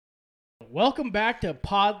Welcome back to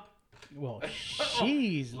Pod. Well,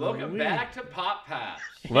 jeez. Welcome Louise. back to Pop Paps.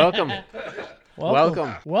 Welcome.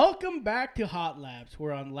 Welcome. Welcome back to Hot Laps.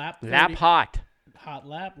 We're on lap 30. Lap hot. Hot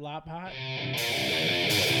lap hot.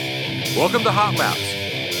 Welcome to Hot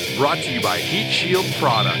Laps, brought to you by Heat Shield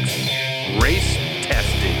Products. Race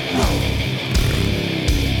testing.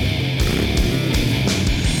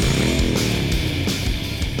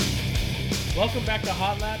 Welcome back to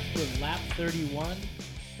Hot Laps. We're lap 31.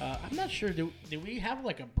 I'm not sure. Do we have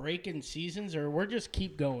like a break in seasons, or we're just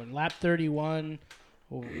keep going? Lap 31,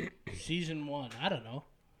 season 1. I don't know.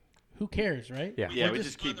 Who cares, right? Yeah. Yeah, We're we just-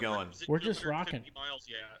 just keep going. We're just rocking. Miles,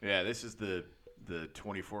 yeah. Yeah, this is the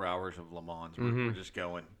 24 hours of Le Mans. We're just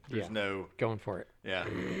going. There's Yeah. no. Going for it. Yeah.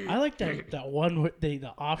 I like that one with the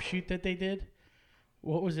offshoot that they did.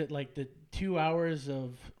 What was it, like the 2 hours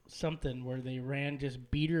of something where they ran just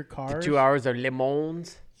beater cars? 2 hours of Le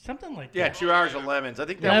Mans. Something like Yeah, that. 2 hours of lemons. I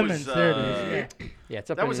think that Lemons, was. there it is. Yeah. Yeah, it's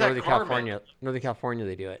up That in was that Northern car California. Northern California,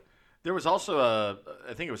 they do it. There was also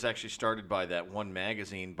I think it was actually started by that one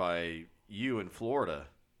magazine by you in Florida.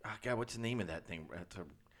 Oh, God, what's the name of that thing?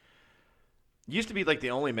 Used to be like the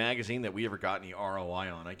only magazine that we ever got any ROI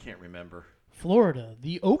on. I can't remember. Florida,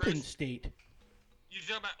 the open state. You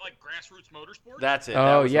talking about like grassroots motorsports? That's it. that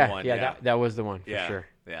Oh, was yeah. the one. Yeah, that was the one for yeah. sure.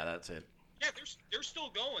 Yeah, that's it. Yeah, they're still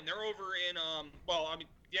going. They're over in Well, I mean,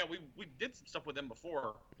 yeah, we did some stuff with them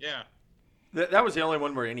before. Yeah. That was the only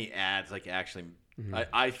one where any ads like actually.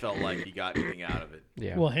 I felt like you got anything out of it.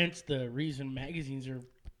 Yeah. Well, hence the reason magazines are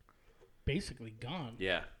basically gone.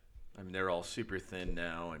 Yeah. I mean, they're all super thin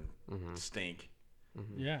now and stink.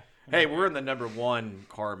 Yeah. Hey, we're in the #1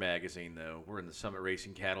 car magazine, though. We're in the Summit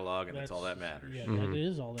Racing catalog, and that's all that matters. Yeah, that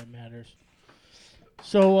is all that matters.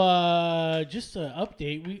 So, just an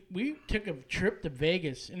update. We took a trip to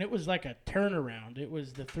Vegas, and it was like a turnaround. It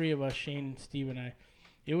was the three of us, Shane, Steve, and I.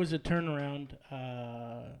 It was a turnaround.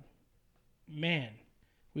 Man,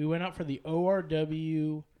 we went out for the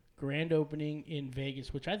ORW grand opening in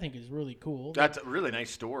Vegas, which I think is really cool. That's a really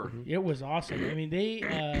nice store. It was awesome. I mean,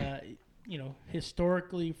 they,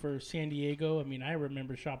 historically for San Diego, I mean, I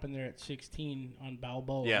remember shopping there at 16 on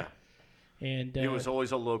Balboa. Yeah. And It was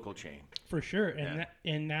always a local chain. for sure. And Yeah.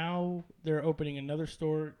 and now they're opening another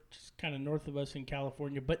store just kind of north of us in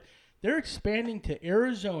California, but they're expanding to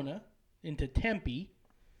Arizona, into Tempe,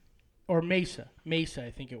 or Mesa. Mesa, I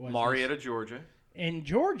think it was. Marietta, Georgia. And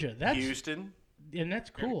Georgia. That's Houston. and that's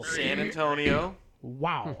cool. San Antonio.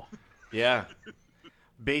 Wow. Yeah.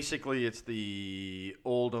 Basically, it's the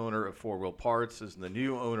old owner of Four Wheel Parts is the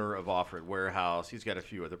new owner of Off-Road Warehouse. He's got a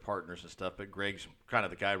few other partners and stuff, but Greg's kind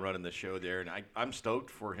of the guy running the show there, and I'm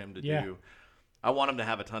stoked for him to Yeah. do. I want him to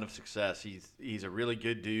have a ton of success. He's a really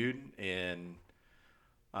good dude, and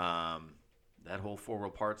that whole Four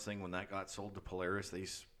Wheel Parts thing, when that got sold to Polaris,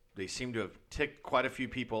 they seem to have ticked quite a few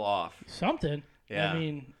people off. Something. Yeah. I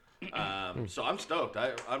mean, So I'm stoked.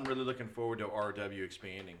 I'm really looking forward to RW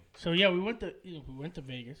expanding. so yeah, we went to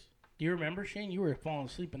Vegas. Do you remember, Shane? You were falling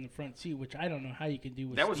asleep in the front seat, which I don't know how you could do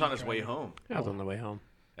with That was Steve on his way driving home. I was on the way home.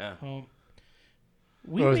 Yeah. home.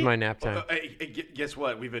 It was my nap time. Guess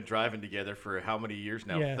what? We've been driving together for how many years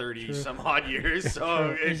now? Yeah, 30 true. some odd years.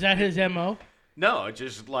 So Is that his MO? no, it's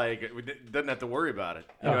just like we doesn't have to worry about it.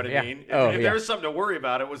 You know what yeah. I mean? Oh, if yeah. there was something to worry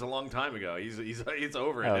about, it was a long time ago. He's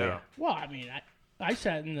over it Oh, now. yeah. Well, I mean, I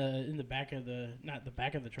sat in the back of the not the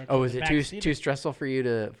back of the truck. Oh, but was the it back too seat. stressful for you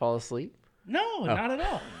to fall asleep? No, not at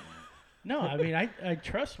all. No, I mean, I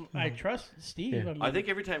trust Steve. Yeah. I, mean, I think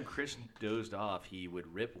every time Chris dozed off, he would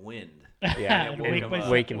rip wind. Yeah. and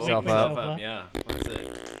Wake himself up. Yeah, that's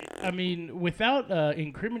it. I mean, without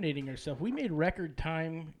incriminating ourselves, we made record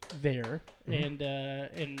time there, and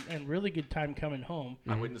really good time coming home.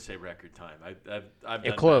 I wouldn't say record time. I've It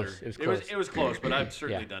done close. better. It was close. It was close, but I've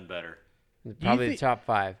certainly Yeah. done better. Probably think- the top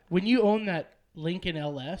 5. When you own that Lincoln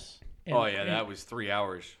LS. And, Oh yeah, that was 3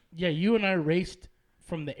 hours. Yeah, you and I raced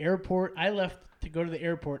from the airport. I left to go to the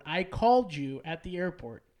airport. I called you at the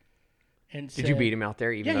airport and said, Did you beat him out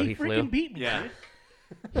there even Yeah, though he he freaking flew? beat me. Yeah.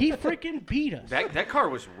 Dude. He freaking beat us. That car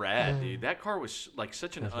was rad, dude. That car was like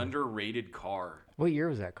such an underrated car. What year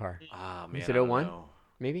was that car? Ah man, Was it I don't 01? know.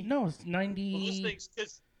 Maybe? No, it's Well, those 90. things,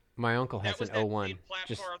 because My uncle that has was an that 01, big flat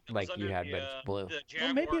just car that like was you under had, the, but it's blue. the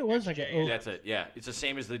Well, maybe Jaguar it was like a- XJ. That's it. Yeah, it's the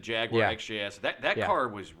same as the Jaguar Yeah. XJS. That Yeah. car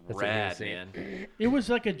was That's what he was rad, saying. man. It was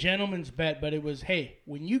like a gentleman's bet, but it was, hey,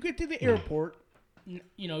 when you get to the airport,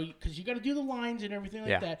 because you got to do the lines and everything like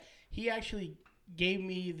Yeah. that. He actually gave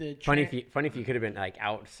me the. Funny if you could have been like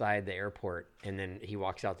outside the airport and then he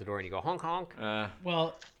walks out the door and you go honk honk.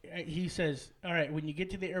 Well, he says, all right, when you get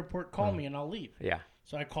to the airport, call me and I'll leave. Yeah.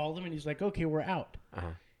 So I called him and he's like, okay, we're out. Uh-huh.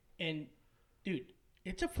 And, dude,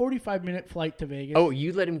 It's a 45-minute flight to Vegas. Oh,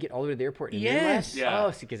 you let him get all the way to the airport and then Yes. left? Yeah.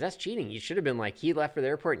 Oh, because that's cheating. You should have been like, he left for the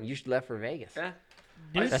airport and you should have left for Vegas. Yeah.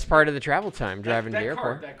 Dude, That's part of the travel time, driving to the that car,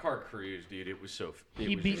 airport. that car cruised, dude. It was so.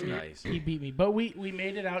 he It was beat just me. nice. He beat me. But we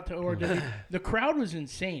made it out to ORW. The crowd was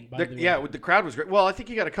insane, by the way. Yeah, the crowd was great. Well, I think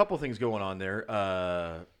you got a couple things going on there.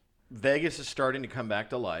 Vegas is starting to come back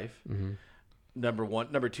to life. Mm-hmm. Number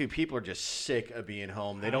one, number two, people are just sick of being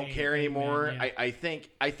home. They don't care Amen, anymore. yeah. I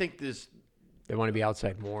think this. They want to be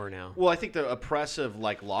outside more now. Well, I think the oppressive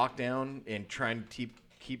lockdown and trying to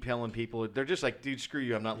keep telling people, they're just like, dude, screw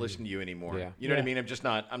you. I'm not listening to you anymore. Yeah. You know what I Yeah.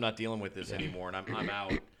 mean? I'm not dealing with this anymore, and I'm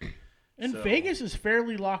out. And So- Vegas is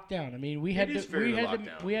fairly locked down. I mean, we had is to fairly locked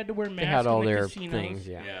down. we had to wear They masks had all in the their casinos. things,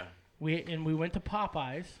 yeah. Yeah. We went to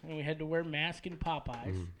Popeyes and we had to wear masks in Popeyes.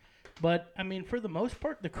 Mm-hmm. But I mean, for the most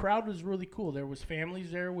part, the crowd was really cool. There was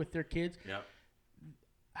families there with their kids. Yeah.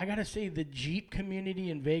 I gotta say, the Jeep community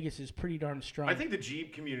in Vegas is pretty darn strong. I think the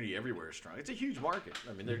Jeep community everywhere is strong. It's a huge market.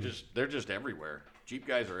 I mean, they're just everywhere. Jeep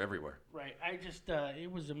guys are everywhere. right. I just it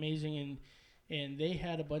was amazing, and they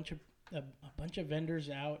had a bunch of vendors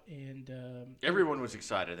out, and Everyone was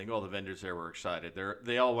excited. I think all the vendors there were excited.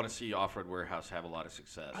 They all want to see Off-Road Warehouse have a lot of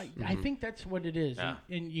success. I think that's what it is. Yeah.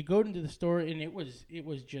 And you go into the store, and it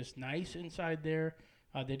was just nice inside there.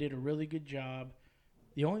 They did a really good job.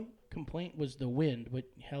 The only complaint was the wind, but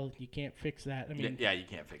hell, you can't fix that. I mean, yeah, you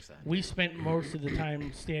can't fix that. we spent most of the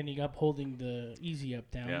time standing up, holding the Easy Up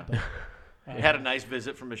down. Yeah. But, We had a nice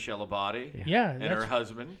visit from Michelle Abadi yeah, and her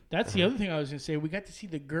husband. that's the other thing I was gonna say. We got to see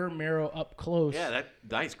the Gurmero up close. Yeah, that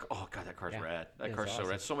nice. Oh god, that car's rad. That Yeah, car's it's so awesome.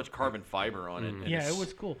 rad. So much carbon fiber on it. and Yeah, it's it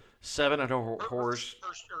was cool. 700 horse.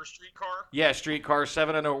 Or street car. Yeah, street car,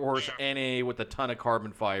 700 horse Yeah. NA with a ton of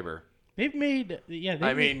carbon fiber. They've made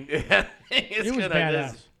I mean, it's it was gonna,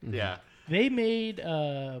 badass. Yeah. They made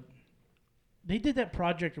they did that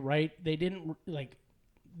project right. They didn't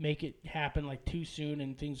make it happen too soon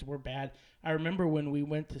and things were bad. I remember when we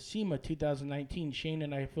went to SEMA 2019, Shane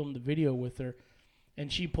and I filmed the video with her,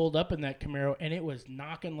 and she pulled up in that Camaro and it was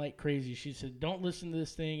knocking like crazy. She said, "Don't listen to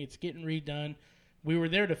this thing. It's getting redone." We were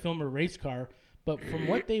there to film her race car, but from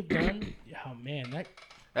what they've done, oh man,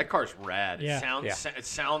 That car's rad. Yeah. It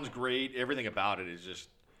sounds great. Everything about it is just.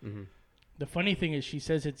 the funny thing is she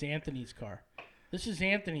says it's Anthony's car. This is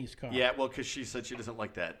Anthony's car. Yeah, well, because she said she doesn't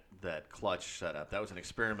like that clutch setup. That was an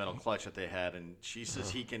experimental clutch that they had, and she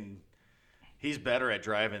says he's better at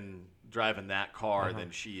driving that car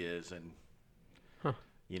than she is, and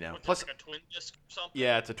What's plus. it, like a twin disc or something?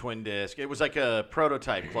 Yeah, it's a twin disc. It was like a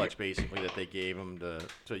prototype clutch, basically, that they gave him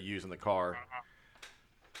to use in the car.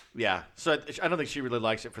 Yeah, so I don't think she really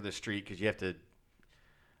likes it for the street because you have to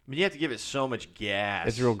give it so much gas.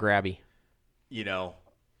 It's real grabby. You know.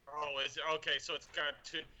 Oh, is it? Okay, so it's got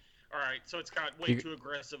all right, so it's got way You- too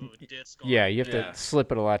aggressive of a disc on Yeah, it. you have Yeah. to slip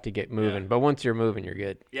it a lot to get moving. Yeah. But once you're moving, you're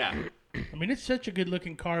good. Yeah. I mean, it's such a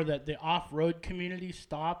good-looking car that the off-road community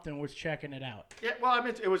stopped and was checking it out. Yeah. Well, I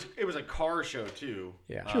mean, it was a car show too.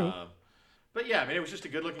 Yeah. True. But yeah, I mean, it was just a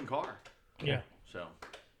good-looking car. Yeah. So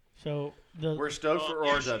So we're stoked for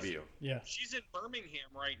yeah, RW. yeah. She's in Birmingham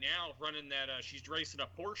right now, running that. She's racing a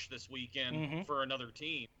Porsche this weekend Mhm. for another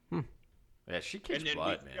team. Yeah, she kicks And then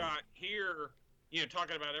butt, we've man. got here,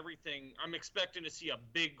 talking about everything. I'm expecting to see a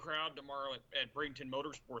big crowd tomorrow at Bradenton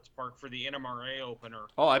Motorsports Park for the NMRA opener.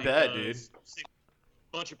 Oh, I bet, dude. because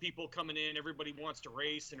bunch of people coming in. Everybody wants to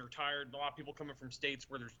race and are tired. A lot of people coming from states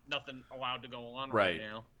where there's nothing allowed to go on right Right.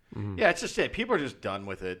 now. Yeah, it's just it. People are just done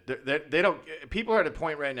with it. They don't. People are at a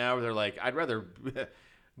point right now where they're like, I'd rather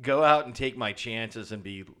go out and take my chances and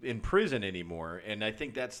be in prison anymore. And I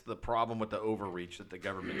think that's the problem with the overreach that the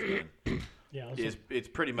government's done. Yeah. It's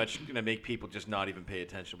pretty much going to make people just not even pay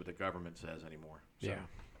attention to what the government says anymore. So, Yeah.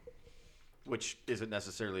 Which isn't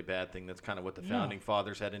necessarily a bad thing. That's kind of what the No. founding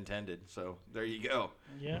fathers had intended. So there you go.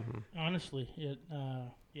 Yeah, honestly,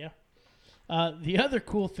 yeah. The other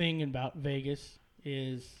cool thing about Vegas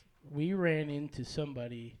is we ran into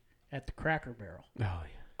somebody at the Cracker Barrel. Oh, yeah.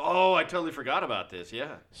 Oh, I totally forgot about this.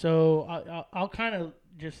 Yeah. So I'll kind of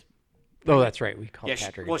just. Oh, that's right. We called Yeah.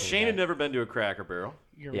 Patrick. Well, and Shane told had him never been to a Cracker Barrel.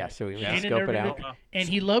 You're Yeah, right. so we went Shane to had scope never it been out. to- and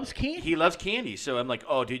he loves candy. He loves candy, so I'm like,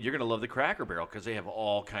 oh, dude, you're gonna love the Cracker Barrel because they have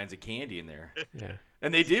all kinds of candy in there, that. Yeah.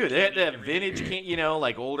 and they do. They have vintage candy,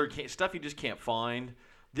 like older stuff you just can't find.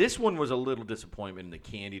 This one was a little disappointment in the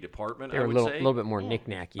candy department. They're I a would little, say, little bit more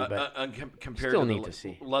knick-knacky, but compared still to neat to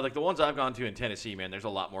see. like the ones I've gone to in Tennessee, man. There's a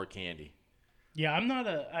lot more candy. Yeah, I'm not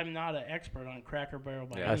an expert on Cracker Barrel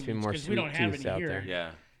by Yeah. any Must be means more because we don't sweet have tooths any out here there.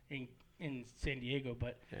 Yeah. in San Diego.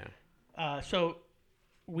 But yeah. so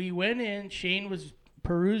we went in. Shane was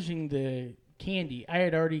perusing the candy. I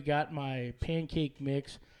had already got my pancake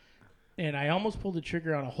mix. and I almost pulled the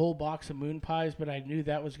trigger on a whole box of moon pies, but I knew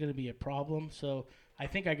that was going to be a problem. So I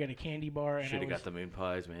think I got a candy bar. And Should have got the moon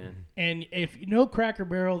pies, man. And if you know Cracker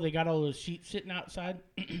Barrel, they got all those seats sitting outside.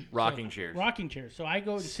 Rocking chairs. Rocking chairs. So I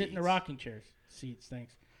go and sit in the Seats. rocking chairs. Seats,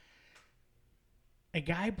 thanks. A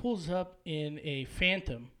guy pulls up in a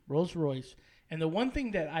Phantom Rolls Royce, and the one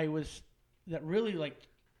thing that really like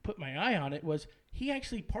put my eye on it was he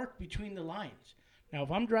actually parked between the lines. Now,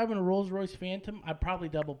 if I'm driving a Rolls Royce Phantom, I'd probably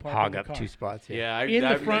double park in Hog the up car. 2 spots. Yeah, In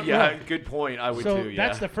the front row. good point. I would So too. Yeah,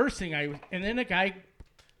 that's the first thing and then a guy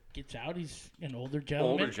gets out. He's an older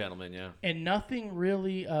gentleman. older gentleman. Yeah. And nothing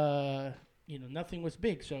really, nothing was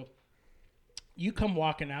big. So you come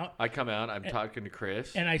walking out, I come out. I'm talking to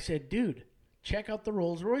Chris. and I said, dude, check out the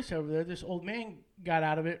Rolls Royce over there. This old man got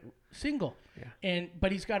out of it single. Yeah.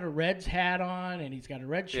 But he's got a Reds hat on, and he's got a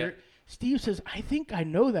red shirt. Yeah. Steve says, I think I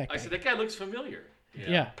know that guy. I said that guy looks familiar.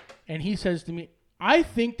 Yeah. And he says to me, I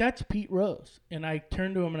think that's Pete Rose. And I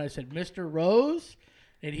turned to him and I said, Mr. Rose?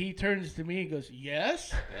 And he turns to me and goes,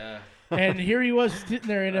 yes. Yeah. And here he was sitting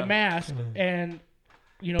there in a mask. And,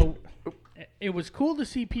 it was cool to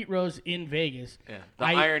see Pete Rose in Vegas. Yeah. The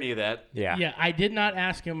irony of that. Yeah. Yeah, I did not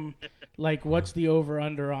ask him, what's the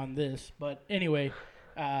over-under on this. But anyway.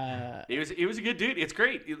 He was a good dude. It's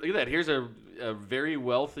great. Look at that. Here's a very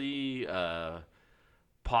wealthy,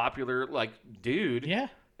 popular dude. Yeah.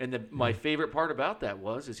 And my favorite part about that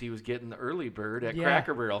is he was getting the early bird at Yeah.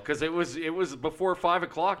 Cracker Barrel because it was before 5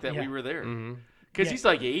 o'clock that Yeah. we were there. Mm-hmm. Because Yeah. he's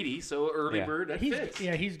like 80, so early Yeah. bird that fits.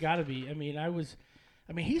 He's got to be.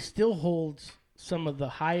 He still holds some of the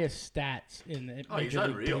highest stats in the Oh, he's Major League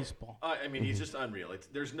unreal. Baseball. He's just unreal.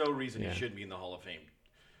 There's no reason Yeah. he shouldn't be in the Hall of Fame.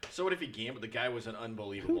 So what if he gambled? The guy was an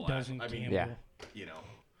unbelievable. Who doesn't gamble? Yeah.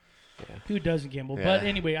 Who doesn't gamble? Yeah. But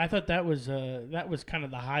anyway, I thought that was kind of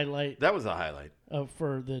the highlight That was a highlight.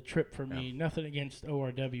 for the trip for me. Nothing against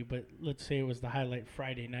ORW, but let's say it was the highlight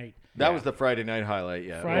Friday night. That was the Friday night highlight,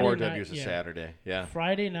 yeah. Friday ORW night, was a yeah. Saturday, yeah.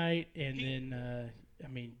 Friday night, and then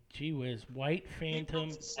gee whiz, White Phantom.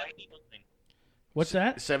 Pete Rose is 79. What's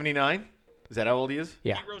that? 79? Is that how old he is?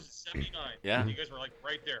 Yeah. Pete Rose is 79. Yeah. You guys were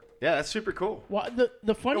right there. Yeah, that's super cool. Well,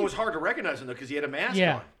 the funny It was hard to recognize him though because he had a mask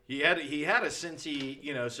Yeah. on. He had a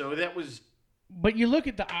Cincy, so that was. But you look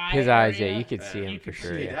at the eye. His eyes, area, yeah, you could see you him for could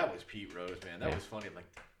sure. see Yeah. That was Pete Rose, man. That Yeah. was funny. I'm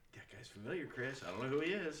like, that guy's familiar, Chris. I don't know who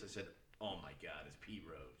he is. I said, oh my God, it's Pete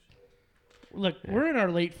Rose. Look, we're in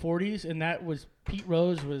our late 40s, and that was Pete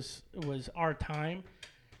Rose was our time.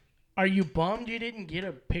 Are you bummed you didn't get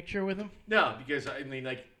a picture with him? No, because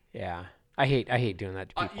Yeah. I hate doing that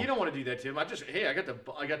to people. you don't want to do that to him. I got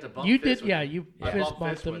the bump. You fist did, with yeah. him. You I fist bumped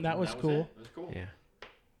bumped fists him. with That was cool. That was cool. Yeah.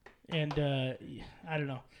 And I don't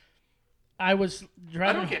know. I was I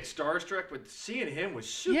driving. don't get starstruck, but seeing him was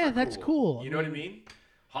super Yeah, that's cool. You know what I mean?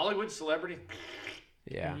 Hollywood celebrity.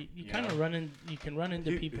 Yeah. You kind of run in. You can run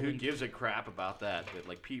into people. Who and- gives a crap about that? But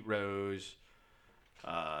like Pete Rose.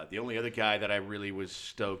 The only other guy that I really was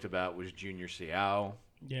stoked about was Junior Seau.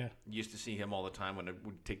 Yeah. Used to see him all the time when I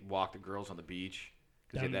would walk the girls on the beach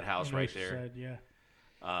because he had down that house on right Oceanside, there. yeah.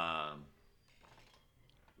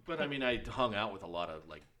 But I mean, I hung out with a lot of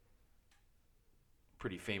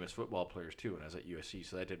pretty famous football players too when I was at USC,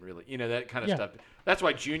 so that didn't really, that kind of Yeah. stuff. That's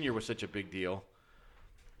why Junior was such a big deal.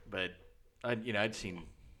 But I'd seen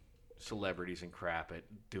celebrities and crap at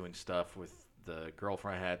doing stuff with the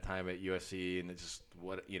girlfriend I had time at USC, and it's just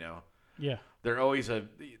Yeah. they're always Do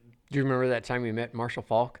you remember that time we met Marshall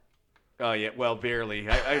Falk? Oh yeah, well barely.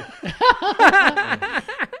 I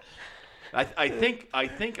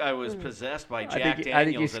think I was possessed by Jack Daniels. I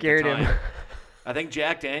think you scared at the him. time. I think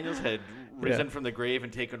Jack Daniels had risen from the grave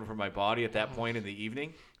and taken over my body at that point in the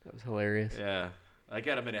evening. That was hilarious. Yeah, I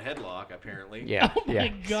got him in a headlock apparently. Yeah. Oh my yeah.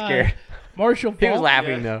 God. Scared. Marshall He was Falk?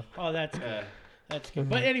 laughing Yeah. though. Oh, that's good. That's good.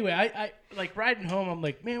 But anyway, I like riding home. I'm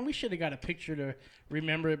like, man, we should have got a picture to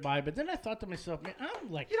remember it by. But then I thought to myself, man,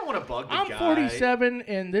 You don't want to bug the I'm guy. 47,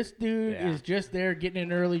 and this dude Yeah. is just there getting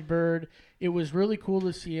an early bird. It was really cool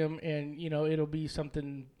to see him, and it'll be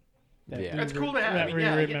something that Yeah. we That's cool to have. I that mean, we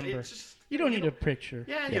yeah, remember. it's just, You don't need a picture.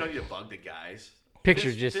 Yeah, you don't need to bug the guys.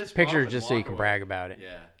 Pictures Fist just bump pictures and just so you walk can away. brag about it.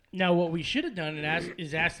 Yeah. Now, what we should have done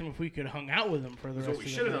is asked him if we could hung out with him for the So rest what we of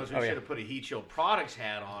should the have done night. is we Oh, yeah. should have put a Heat Shield Products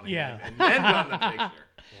hat on Yeah. him and then done the picture.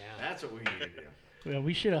 That's what we need to do. Well,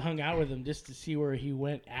 we should have hung out with him just to see where he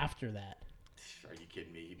went after that. Are you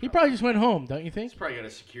kidding me? He probably just went home, don't you think? He's probably got a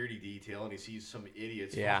security detail and he sees some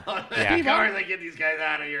idiots. Yeah. On Yeah. that car, like, get these guys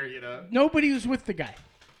out of here, Nobody was with the guy.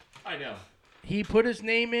 I know. He put his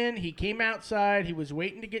name in. He came outside. He was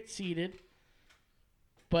waiting to get seated.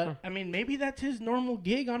 But, I mean, maybe that's his normal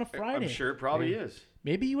gig on a Friday. I'm sure it probably is.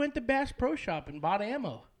 Maybe he went to Bass Pro Shop and bought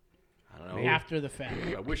ammo. I don't know. after the fact.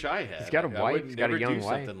 I wish I had. He's got a I wife, would he's got a never young do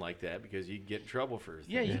wife. something like that because you'd get in trouble for it.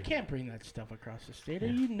 Yeah, you can't bring that stuff across the state. Are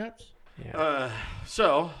you nuts? Yeah.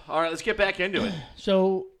 So, all right, let's get back into it.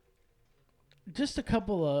 So, just a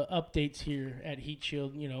couple of updates here at Heat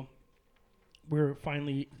Shield. You know, we're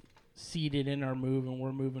finally seated in our move, and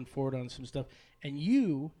we're moving forward on some stuff. And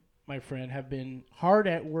you, my friend, have been hard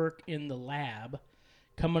at work in the lab,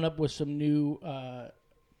 coming up with some new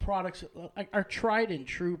products, our tried and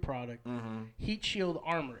true product, Heat Shield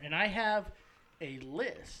Armor. And I have a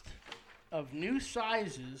list of new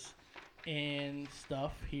sizes and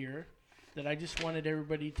stuff here that I just wanted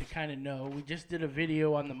everybody to kind of know. We just did a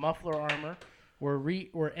video on the muffler armor.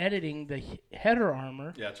 We're editing the header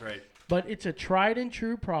armor. Yeah, that's right. But it's a tried and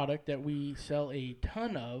true product that we sell a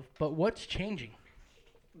ton of. But what's changing?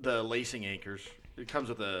 The lacing anchors. It comes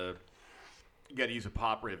with you got to use a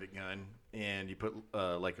pop rivet gun, and you put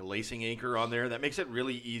like a lacing anchor on there. That makes it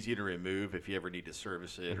really easy to remove if you ever need to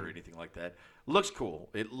service it or anything like that. Looks cool.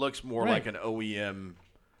 It looks more like an OEM.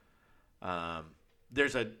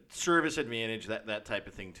 There's a service advantage, that type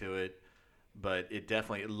of thing to it, but it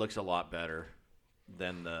looks a lot better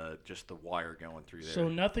than just the wire going through there. So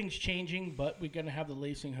nothing's changing, but we're going to have the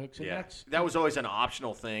lacing hooks. And that was always an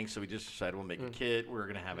optional thing, so we just decided we'll make a kit. We're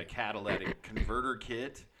going to have a catalytic converter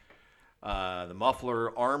kit. The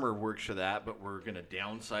muffler armor works for that, but we're going to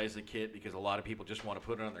downsize the kit because a lot of people just want to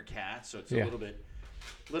put it on their cats, so it's a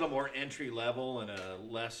little more entry level and a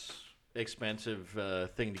less expensive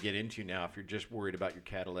thing to get into now if you're just worried about your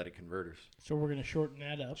catalytic converters. So we're going to shorten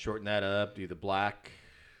that up. Shorten that up. Do the black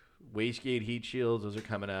wastegate heat shields. Those are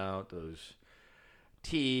coming out. Those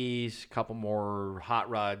tees. A couple more hot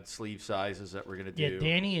rod sleeve sizes that we're going to do. Yeah,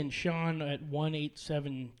 Danny and Sean at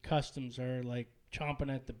 187 Customs are like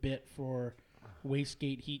chomping at the bit for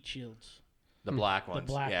wastegate heat shields. The black ones.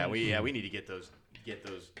 black ones. We need to get those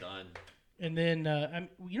done. And then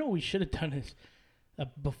you know what we should have done is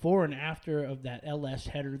before and after of that LS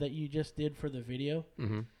header that you just did for the video.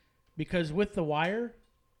 Mm-hmm. Because with the wire,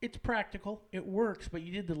 it's practical. It works, but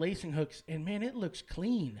you did the lacing hooks, and, man, it looks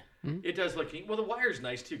clean. It does look clean. Well, the wire's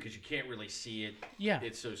nice, too, because you can't really see it. Yeah.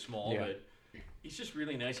 It's so small, Yeah. but it's just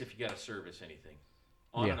really nice if you got to service anything.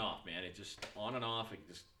 On and off, man. It just on and off. It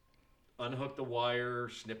just unhook the wire,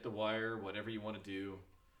 snip the wire, whatever you want to do.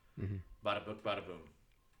 Mm-hmm. Bada book, bada boom.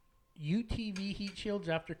 UTV heat shields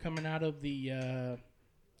after coming out of the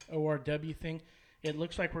ORW thing. It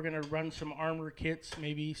looks like we're going to run some armor kits,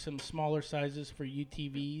 maybe some smaller sizes for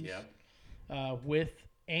UTVs. Yeah. With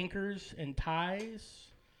anchors and ties.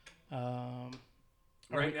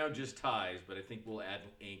 Right now, just ties, but I think we'll add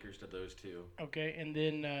anchors to those too. Okay, and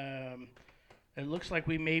then it looks like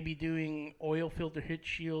we may be doing oil filter heat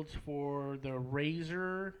shields for the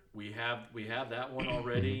Razor. We have that one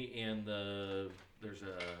already, and there's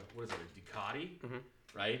a Ducati,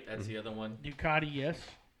 right? That's the other one. Ducati, yes.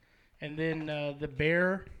 And then the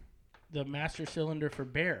Bear, the master cylinder for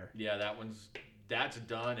Bear. Yeah, that's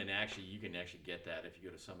done, and actually you can actually get that if you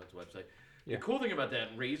go to Summit's website. Yeah. The cool thing about that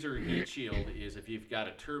Razor heat shield is if you've got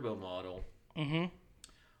a turbo model,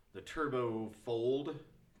 the turbo fold,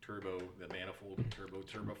 the manifold,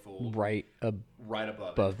 turbo fold, Right right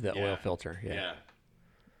above the oil filter. Yeah.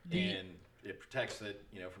 The- And it protects it,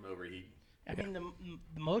 from overheat. I mean, the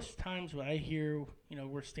most times when I hear,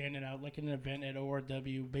 we're standing out like an event at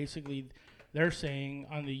ORW, basically they're saying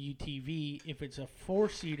on the UTV, if it's a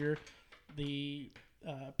four-seater, the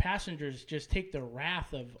passengers just take the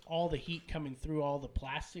wrath of all the heat coming through all the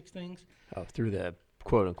plastics things. Oh, through the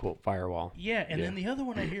quote-unquote firewall. Yeah, and then the other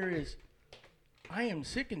one I hear is, I am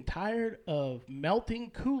sick and tired of melting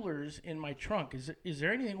coolers in my trunk. Is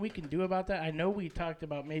there anything we can do about that? I know we talked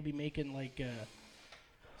about maybe making like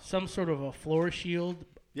some sort of a floor shield.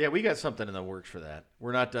 Yeah, we got something in the works for that.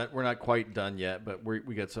 We're not done. We're not quite done yet, but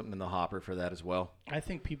we got something in the hopper for that as well. I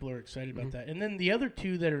think people are excited about that. And then the other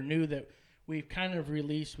two that are new that we've kind of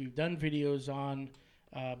released, we've done videos on,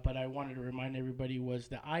 but I wanted to remind everybody was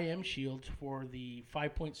the IM shields for the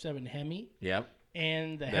 5.7 Hemi Yep.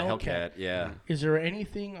 and the The Hellcat. Hellcat, yeah. Is there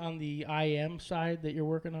anything on the IM side that you're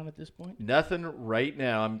working on at this point? Nothing right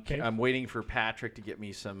now. Okay. I'm waiting for Patrick to get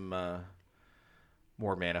me some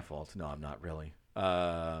more manifolds. No, I'm not really.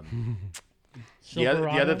 The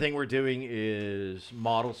other thing we're doing is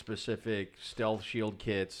model-specific stealth shield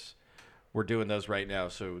kits. We're doing those right now.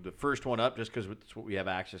 So the first one up, just because it's what we have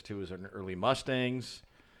access to, is an early Mustangs.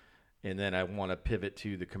 And then I want to pivot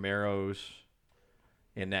to the Camaros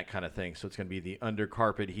and that kind of thing. So it's going to be the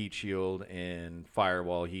undercarpet heat shield and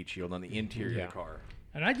firewall heat shield on the interior of the car.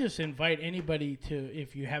 And I just invite anybody to,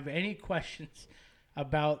 if you have any questions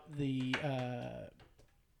about the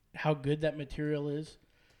how good that material is,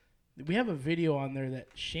 we have a video on there that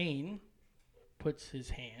Shane puts his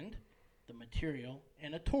hand, the material,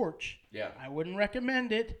 and a torch. Yeah. I wouldn't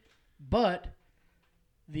recommend it, but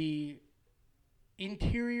the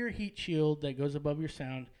interior heat shield that goes above your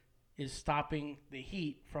sound is stopping the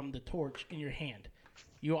heat from the torch in your hand.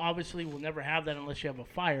 You obviously will never have that unless you have a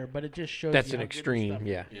fire, but it just shows That's you an how good the extreme, stuff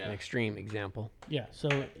yeah, Yeah. an extreme example. Yeah, so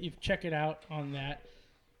you check it out on that.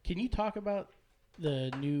 Can you talk about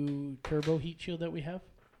the new turbo heat shield that we have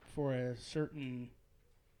for a certain?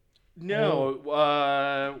 No,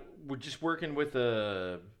 we're just working with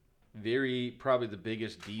probably the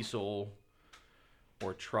biggest diesel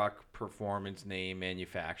or truck performance name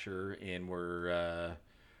manufacturer, and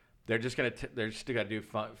they're just they're still got to do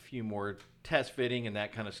a few more test fitting and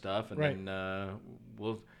that kind of stuff, and Right. then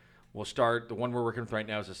we'll start. The one we're working with right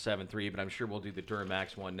now is a 7.3, but I'm sure we'll do the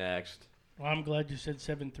Duramax one next. Well, I'm glad you said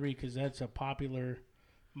 7.3 because that's a popular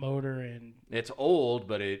motor, and It's old,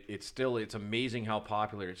 but it's amazing how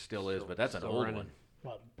popular it still is. But that's an still old running. one.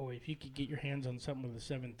 well, boy, if you could get your hands on something with a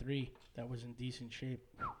 7.3 that was in decent shape,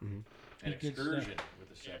 An Be good excursion stuff.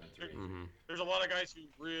 with a 7.3. There's a lot of guys who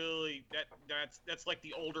really that's like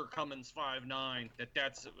the older Cummins 5.9.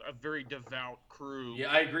 That's a very devout crew.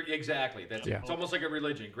 Yeah, I agree. Exactly. Yeah. It's almost like a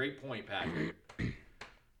religion. Great point, Patrick.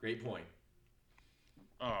 Great point.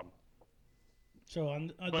 so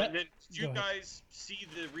on But that, then, did you go ahead. guys see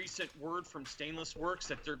the recent word from Stainless Works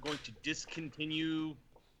that they're going to discontinue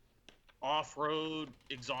off-road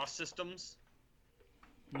exhaust systems?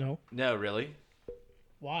 No, No, really?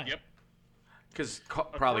 why? Yep. Because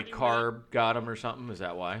probably According to carb got them or something. Is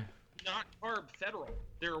that why? Not carb federal.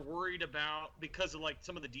 They're worried about because of like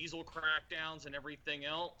some of the diesel crackdowns and everything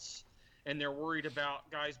else, and they're worried about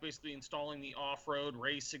guys basically installing the off-road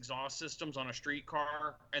race exhaust systems on a street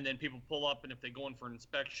car, and then people pull up, and if they go in for an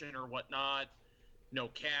inspection or whatnot, no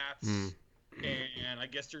cats. And I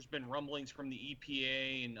guess there's been rumblings from the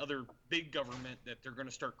EPA and other big government that they're going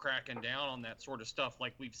to start cracking down on that sort of stuff,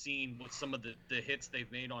 like we've seen with some of the hits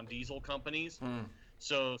they've made on diesel companies.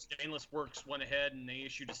 So Stainless Works went ahead and they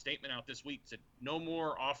issued a statement out this week that said no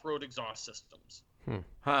more off-road exhaust systems.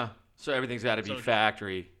 Huh? So everything's got to be So-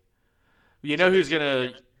 factory. You know who's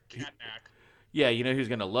gonna? Catback. Yeah, you know who's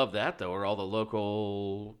gonna love that though? Are all the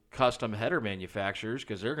local custom header manufacturers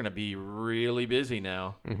because they're gonna be really busy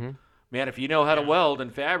now. Mm-hmm. Man, if you know how to weld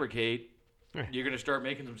and fabricate, Yeah. you're gonna start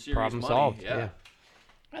making some serious Problem money. solved. Yeah. Yeah.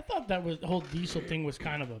 I thought that was the whole diesel thing was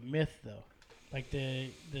kind of a myth, though. Like the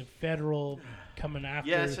federal coming after.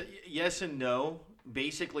 Yes and no.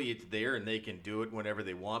 Basically, it's there and they can do it whenever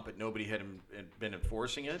they want, but nobody had been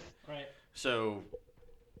enforcing it. Right. So,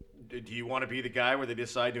 do you want to be the guy where they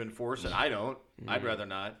decide to enforce it? I don't. I'd rather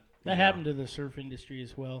not. That happened to the surf industry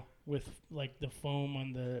as well, with like the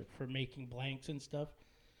foam for making blanks and stuff.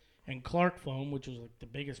 And Clark Foam, which was like the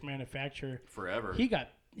biggest manufacturer, Forever.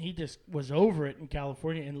 he just was over it in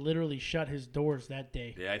California and literally shut his doors that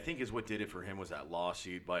day. Yeah, I think is what did it for him was that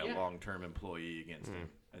lawsuit by a Yeah. long-term employee against him,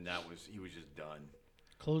 and he was just done.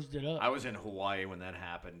 Closed it up. I was in Hawaii when that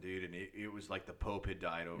happened, dude, and it was like the Pope had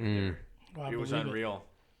died over there. Well, I It was believe it. unreal.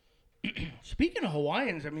 Speaking of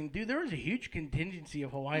Hawaiians, I mean, dude, there was a huge contingency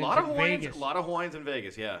of A Hawaiians lot of in Hawaiians, Vegas. a lot of Hawaiians in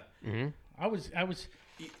Vegas. Yeah. I was.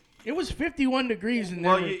 It was 51 degrees and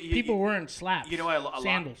Well, there were people wearing slaps. You know,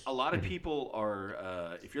 sandals. a lot of people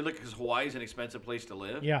are. If you're looking, because Hawaii's an expensive place to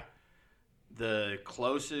live. Yeah, The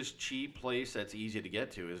closest cheap place that's easy to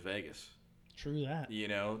get to is Vegas. true that. You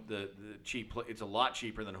know, the cheap. It's a lot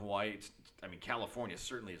cheaper than Hawaii. I mean, California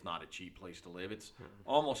certainly is not a cheap place to live. It's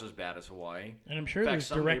almost as bad as Hawaii. And I'm sure In fact, there's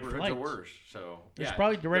some direct neighborhoods flights. are worse. So There's yeah,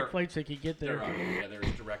 probably direct there- flights that could get there. There are. Yeah,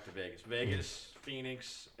 there's direct to Vegas. Vegas,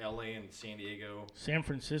 Phoenix, LA, and San Diego. San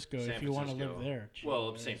Francisco, San if you want to Francisco. live there.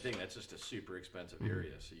 Well, Jeez. same thing. That's just a super expensive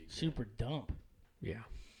area. So you Super dump. Yeah.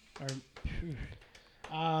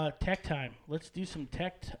 Tech time. Let's do some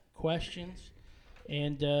questions.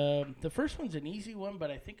 And the first one's an easy one, but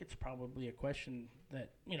I think it's probably a question that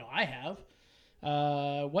I have.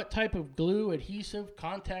 What type of glue, adhesive,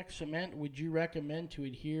 contact cement would you recommend to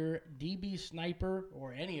adhere DB Sniper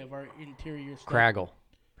or any of our interior stuff? Craggle.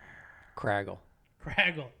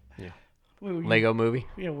 Craggle. Yeah. Wait, were you- Lego movie.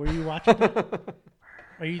 Yeah, were you watching that?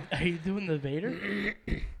 Are you doing the Vader?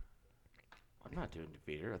 I'm not doing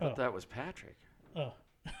Vader. I thought that was Patrick. Oh.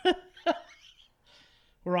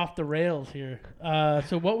 We're off the rails here.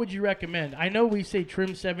 So what would you recommend? I know we say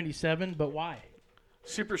trim 77, but why?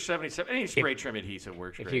 Super 77. Any spray trim adhesive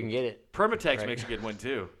works If great. you can get it. Permatex Right. makes a good one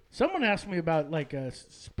too. Someone asked me about like a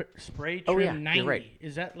spray trim Oh, yeah, 90. you're right.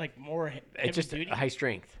 Is that like more heavy It's just duty? a high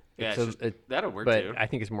strength. Yeah, So it's just, that'll work but too. I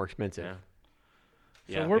think it's more expensive. Yeah.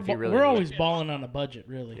 So Yeah, we're if you really we're need always it. balling on a budget,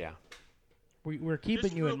 really. Yeah. we're keeping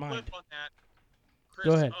Just you real in mind. quick on that, Chris,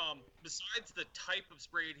 Go ahead. Besides the type of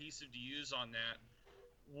spray adhesive to use on that,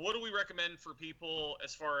 what do we recommend for people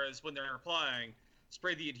as far as when they're applying?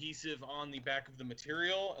 Spray the adhesive on the back of the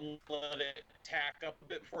material and let it tack up a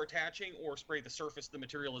bit before attaching, or spray the surface the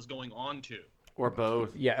material is going onto? Or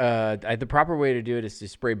both. Yeah, the proper way to do it is to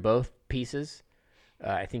spray both pieces.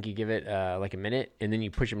 I think you give it like a minute, and then you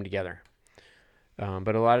push them together.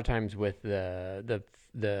 But a lot of times with the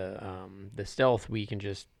Stealth, we can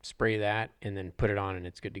just spray that and then put it on, and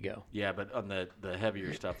it's good to go. Yeah, but on the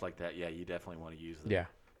heavier stuff like that, yeah, you definitely want to use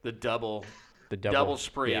the double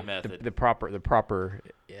spray method. The proper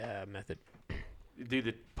method. Do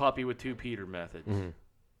the puppy with 2 Peter method. Mm-hmm.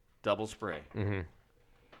 Double spray. Mm-hmm.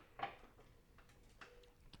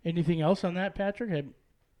 Anything else on that, Patrick?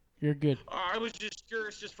 You're good. I was just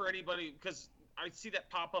curious, just for anybody, because I see that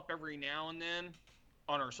pop up every now and then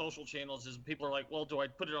on our social channels. Is people are like, well, do I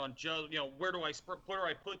put it on where do I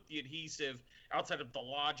put the adhesive outside of the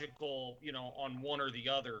logical, on one or the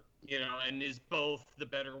other, and is both the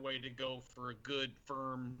better way to go for a good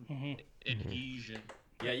firm adhesion?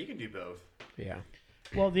 Yeah, you can do both. Yeah.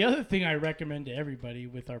 Well, the other thing I recommend to everybody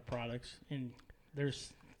with our products, and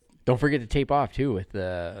there's. Don't forget to tape off too with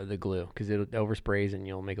the glue, because it oversprays and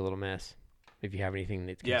you'll make a little mess if you have anything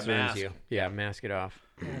that concerns mask. you. Yeah, mask it off.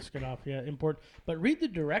 Mask it off, yeah, important. But read the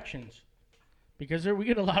directions, because we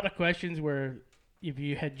get a lot of questions where if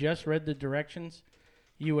you had just read the directions,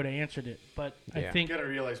 you would have answered it. But I think You gotta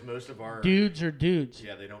realize most of our dudes are dudes.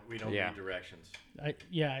 Yeah, we don't Yeah. read directions. I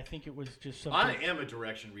think it was just something. I am a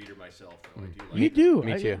direction reader myself, though. I do like You it. do.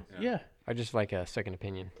 Me too. Yeah. I just like a second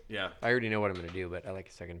opinion. Yeah. I already know what I'm going to do, but I like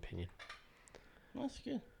a second opinion. Well, that's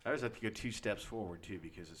good. I always have to go 2 steps forward, too,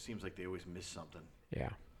 because it seems like they always miss something. Yeah.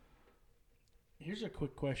 Here's a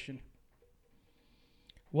quick question.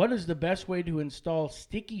 What is the best way to install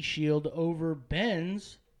Sticky Shield over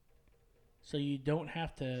bends so you don't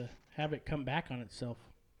have to have it come back on itself?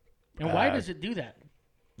 And why does it do that?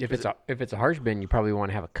 If it's a harsh bend, you probably want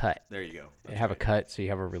to have a cut. There you go. Have a cut so you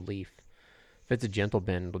have a relief. If it's a gentle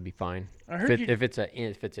bend, it'll be fine. I heard If it's an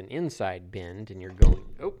inside bend and you're going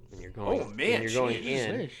man, you're going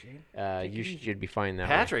Shane. in, you should be fine that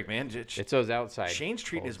way. Patrick, man. It's those outside. Shane's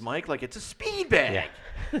treating holes. his mic like it's a speed bag.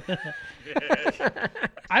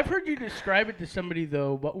 I've heard you describe it to somebody,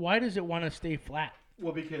 though, but why does it want to stay flat?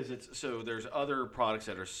 Well, because there's other products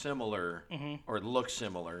that are similar or look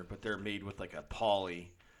similar, but they're made with like a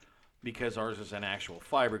poly. Because ours is an actual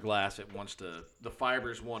fiberglass, the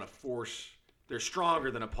fibers want to force. They're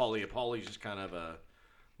stronger than a poly. A poly is just kind of a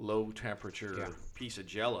low temperature piece of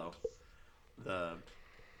Jello. The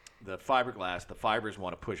fiberglass, the fibers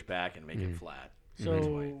want to push back and make it flat.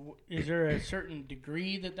 So, is there a certain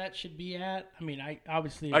degree that should be at? I mean,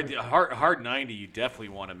 obviously Hard 90, you definitely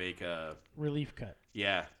want to make a relief cut.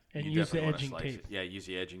 yeah, And you use the definitely wanna edging slice tape. it. Yeah, use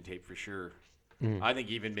the edging tape for sure. I think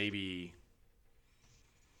even maybe,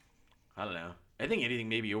 I don't know. I think anything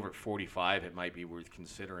maybe over 45, it might be worth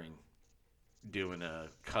considering doing a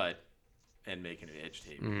cut and making an edge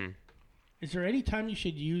tape. Is there any time you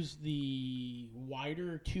should use the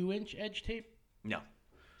wider 2-inch edge tape? No.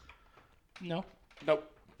 No.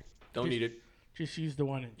 Nope. Don't need it. Just use the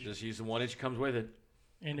 1-inch. Just use the 1-inch comes with it.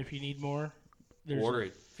 And if you need more, there's Order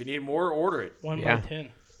it. If you need more, order it. 1 Yeah. by 10.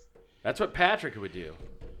 That's what Patrick would do.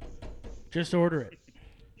 Just order it.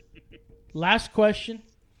 Last question.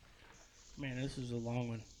 Man, this is a long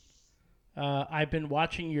one. I've been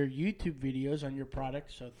watching your YouTube videos on your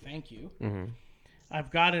product, so thank you. I've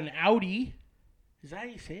got an Audi. Is that how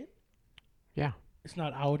you say it? Yeah. It's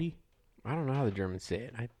not Audi. I don't know how the Germans say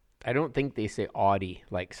it. I don't think they say Audi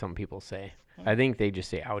like some people say. I think they just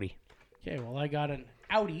say Audi. Okay, well, I got an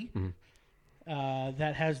Audi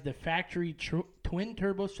that has the factory twin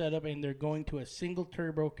turbo setup, and they're going to a single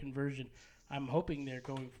turbo conversion. I'm hoping they're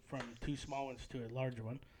going from 2 small ones to a larger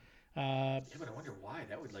one. Yeah, but I wonder why.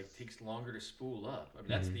 That would takes longer to spool up. I mean,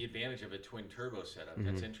 that's the advantage of a twin turbo setup.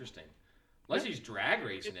 That's interesting. Unless he's drag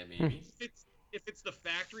racing it, maybe. If it's the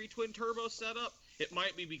factory twin turbo setup, it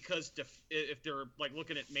might be because if they're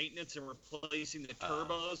looking at maintenance and replacing the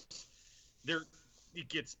turbos, it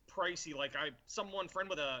gets pricey. Like one friend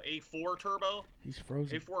with a A4 turbo, He's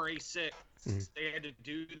frozen. A4 or A6, they had to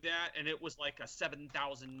do that, and it was like a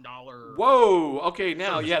 $7,000. Whoa. Okay,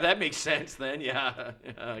 now, that makes sense then. Yeah,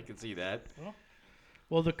 I can see that.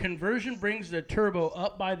 Well, the conversion brings the turbo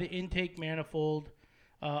up by the intake manifold.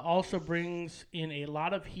 Also brings in a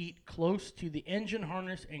lot of heat close to the engine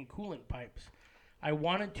harness and coolant pipes. I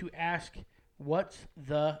wanted to ask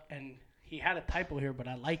and he had a typo here, but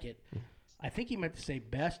I like it. I think he meant to say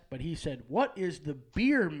best, but he said, what is the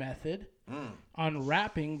beer method on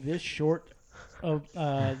wrapping this short of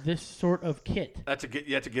this sort of kit. That's a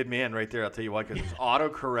good man right there. I'll tell you why, because it's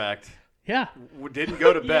autocorrect. Yeah. Didn't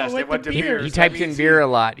go to best. went It went to to beer. beer. He So types that in means beer a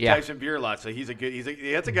lot. He Yeah. types in beer a lot. So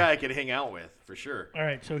that's a guy I could hang out with for sure. All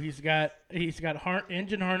right, so he's got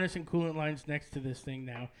engine harness and coolant lines next to this thing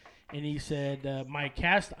now, and he said my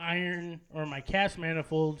cast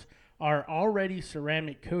manifolds are already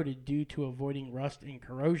ceramic coated due to avoiding rust and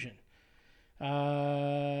corrosion.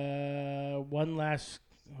 One last,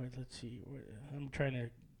 let's see, I'm trying to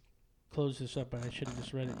close this up, but I should have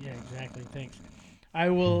just read it. Yeah, exactly. Thanks. I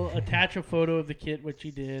will attach a photo of the kit, which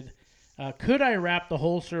he did. Could I wrap the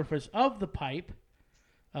whole surface of the pipe?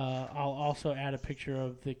 I'll also add a picture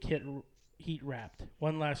of the kit heat wrapped.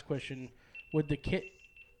 One last question: would the kit?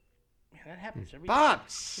 Man, that happens every time. Bob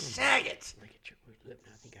Saget. Look at your lip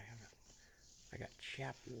now. I think I got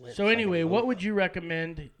chapped lips. So anyway, what would you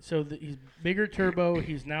recommend? So he's bigger turbo.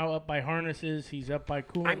 He's now up by harnesses. He's up by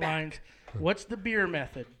coolant lines. What's the beer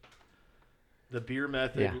method? The beer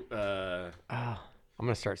method. I'm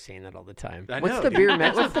gonna start saying that all the time. I What's know, the dude. beer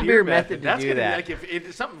method? What's the beer method to That's do gonna that? be like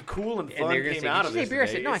if something cool and And fun they're gonna came say, out "Did of you this say beer?" I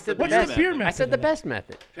today, said, "No, I it's said the the What's best the beer method. I said the then? best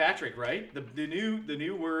method." Patrick, right? The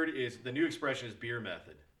new word is the new expression is beer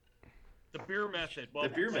method. The beer method. Well, The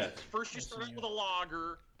beer method. First you start out with a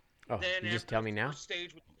lager. Oh, Then you just after tell me the now. first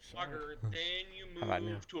stage with the lager, then you How about now?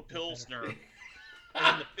 move to a pilsner,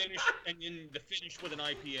 and then the finish with an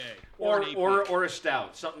IPA Or an APA. or a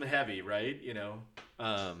stout, something heavy, right?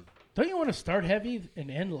 Don't you want to start heavy and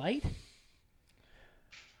end light?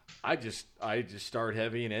 I just start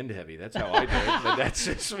heavy and end heavy. That's how I do it. But that's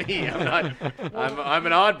just me. I'm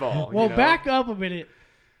an oddball. Well, you know? back up a minute.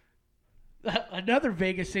 Another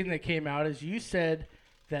Vegas thing that came out is you said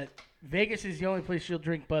that Vegas is the only place you'll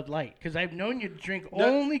drink Bud Light because I've known you to drink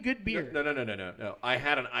only good beer. No. I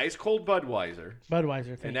had an ice cold Budweiser.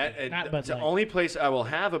 Budweiser, And not Bud that's the Light. only place I will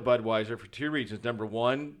have a Budweiser for two reasons. Number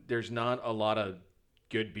one, there's not a lot of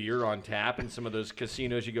good beer on tap in some of those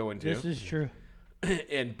casinos you go into. This is true.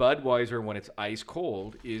 And Budweiser, when it's ice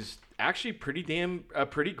cold, is actually pretty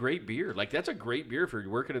great beer. Like that's a great beer for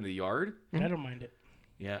working in the yard. I don't mind it.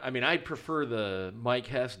 Yeah, I mean, I'd prefer the Mike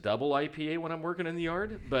Hess double IPA when I'm working in the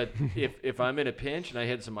yard. But if I'm in a pinch and I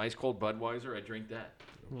had some ice cold Budweiser, I'd drink that.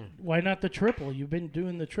 Why not the triple? You've been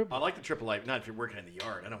doing the I triple. like the triple IPA. Not if you're working in the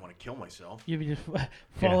yard. I don't want to kill myself. You just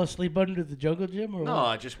fall asleep under the jungle gym, or No,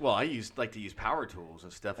 what? I like to use power tools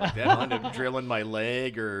and stuff like that. I end up drilling my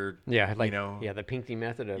leg or Yeah, like the Pinky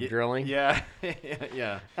method of drilling. Yeah,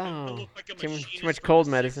 yeah, I Oh, look like a too machinist much from cold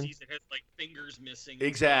the medicine. 60s that has like fingers missing.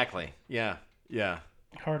 exactly. Yeah.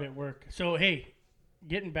 Hard at work. So hey,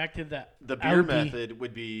 getting back to that. The beer Audi, method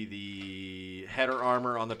would be the header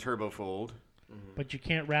armor on the turbofold. but you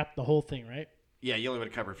can't wrap the whole thing, right? Yeah, you only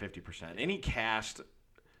would cover 50%. Any cast,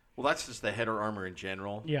 well, that's just the header armor in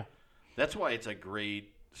general. Yeah. That's why it's a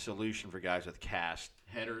great solution for guys with cast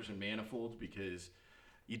headers and manifolds because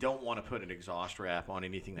you don't want to put an exhaust wrap on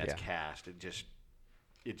anything that's cast.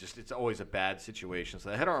 It's always a bad situation.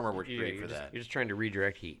 So the header armor works great for that. You're just trying to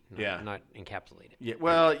redirect heat, not encapsulate it. Yeah,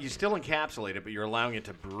 well, you still encapsulate it, but you're allowing it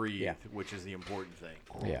to breathe, Yeah. which is the important thing.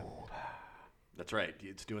 Yeah. That's right.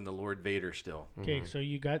 It's doing the Lord Vader still. Okay, so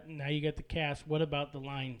you got the cast. What about the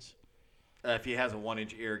lines? If he has a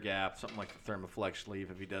 1-inch air gap, something like the Thermoflex sleeve.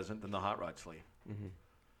 If he doesn't, then the hot rod sleeve.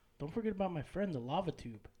 Don't forget about my friend, the lava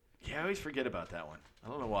tube. Yeah, I always forget about that one. I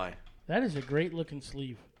don't know why. That is a great looking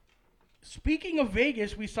sleeve. Speaking of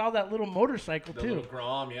Vegas, we saw that little motorcycle The too. little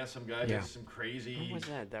Grom, yeah, some guy Yeah. does some crazy. What was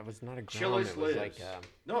that? That was not a Grom. Chillis It was lives. like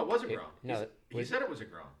No, it was a it- Grom. no, He was- said it was a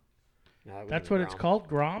Grom. no, that wasn't That's a what it's Grom. called,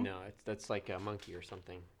 Grom. No, that's like a monkey or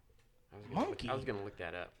something. Monkey? I was gonna look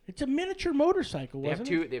that up. It's a miniature motorcycle, They have wasn't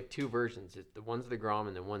two. it? They have two versions. The one's the Grom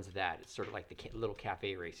and the one's that. It's sort of like the little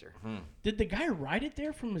cafe racer. Did the guy ride it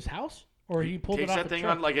there from his house, or he pulled it Takes off that a thing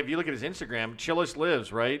truck? on, like, if you look at his Instagram, Chillis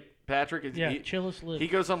lives, right, Patrick? Yeah, he, Chillis lives. He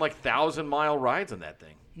goes on, like, 1,000-mile rides on that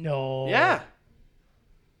thing. No. Yeah.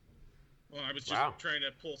 Well, I was just Wow. trying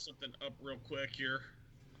to pull something up real quick here.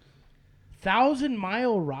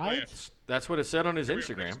 1,000-mile rides? That's what it said on his I just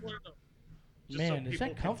Instagram. wanted to- just so Man, is people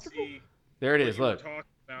that can comfortable? see There it what is, you were look. talking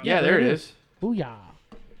about. Yeah, there it is. Booyah.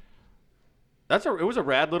 It was a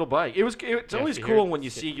rad little bike. It's always see, cool here- when you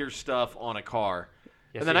see your stuff on a car.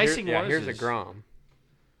 Yeah, And the see, nice here- thing yeah, was here's a is- Grom.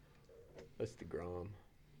 That's the Grom.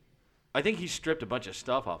 I think he stripped a bunch of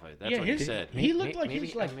stuff off it. That's yeah, what he his, said. he looked May- like maybe-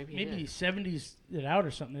 he's like maybe he maybe did. 70s it out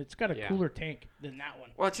or something. It's got a Yeah. cooler tank than that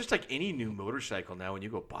one. Well, it's just like any new motorcycle now. When you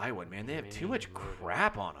go buy one, man, they have too much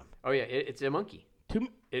crap on them. Oh yeah, it's a monkey. Too,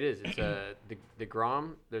 It is. It's the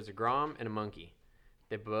Grom. There's a Grom and a monkey.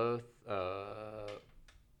 They both.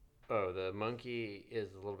 The monkey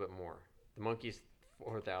is a little bit more. The monkey's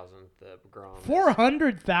 4,000. The Grom.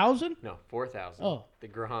 400,000? No, 4,000. Oh. The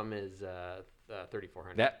Grom is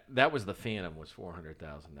 3,400. That was the Phantom was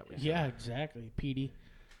 400,000. That was Yeah, exactly. PD.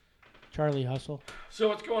 Charlie Hustle. So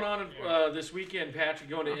what's going on this weekend, Patrick?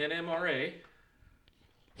 Going to NMRA?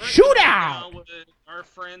 Shootout! With our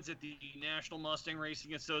friends at the National Mustang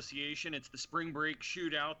Racing Association. It's the spring break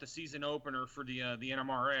shootout, the season opener for the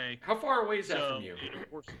NMRA. How far away is that So, from you? Of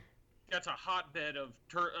course, that's a hotbed of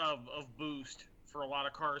boost for a lot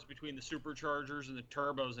of cars between the superchargers and the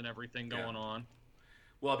turbos and everything going on.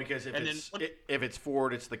 Well, because if And if it's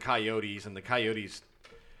Ford, it's the Coyotes, and the Coyotes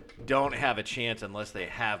don't have a chance unless they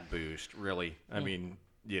have boost. Really, I mean,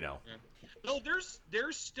 you know. Yeah. No,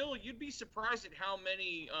 there's still, you'd be surprised at how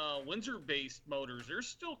many Windsor-based motors. There's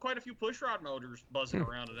still quite a few pushrod motors buzzing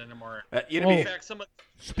around at NMRA. In fact, some of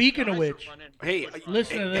Speaking of guys which, are running hey, pushrod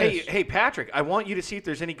listen to motors. this. hey, Patrick, I want you to see if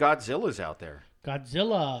there's any Godzillas out there.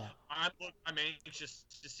 Godzilla. I'm anxious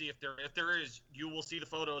to see if there is. You will see the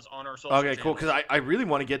photos on our social Okay, cool. channels. Because I really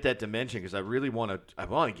want to get that dimension. Because I really want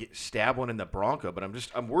to stab one in the Bronco, but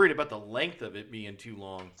I'm worried about the length of it being too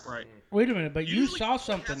long. Right. Wait a minute, but you Usually saw it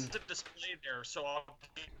something. has the display there, so I'll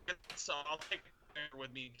take it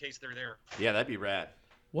with me in case they're there. Yeah, that'd be rad.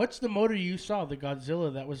 What's the motor you saw? The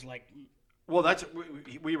Godzilla that was like. Well, that's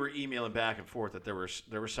we were emailing back and forth that there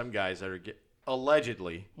were some guys that are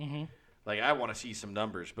allegedly. Mm-hmm. Like, I want to see some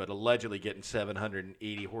numbers, but allegedly getting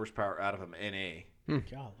 780 horsepower out of them NA.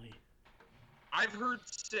 Golly. I've heard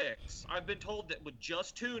 6. I've been told that with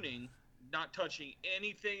just tuning, not touching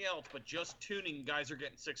anything else, but just tuning, guys are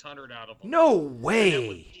getting 600 out of them. No And that would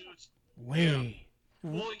way! use- Way.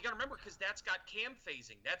 Well, you got to remember, because that's got cam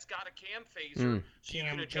phasing. That's got a cam phaser. So you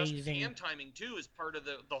Cam can adjust phasing. cam timing, too, as part of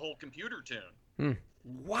the whole computer tune.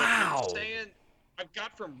 Wow! They're saying, I've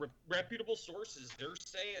got from reputable sources, they're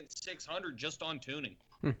saying 600 just on tuning.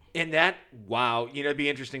 And that, wow, it'd be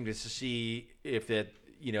interesting to see if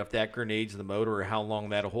that grenades the motor or how long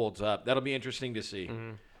that holds up. That'll be interesting to see.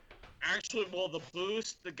 Actually, well, the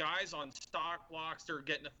boost, the guys on stock blocks, they're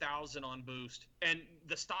getting 1,000 on boost. And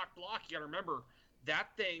the stock block, you got to remember, that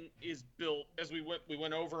thing is built, as we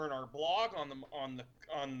went over in our blog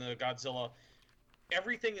on the Godzilla.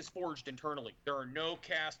 Everything is forged internally. There are no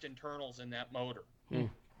cast internals in that motor. The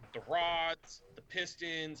rods, the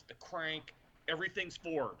pistons, the crank, everything's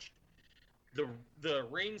forged. The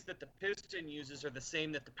rings that the piston uses are the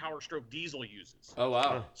same that the Power Stroke diesel uses. Oh,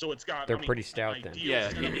 wow. So it's got. They're pretty stout then. ideal Yeah,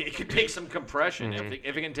 setup. it could take some compression.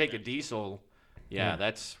 If it can take a diesel,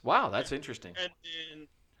 that's interesting.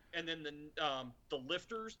 And then the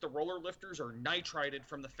lifters, the roller lifters, are nitrited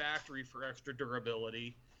from the factory for extra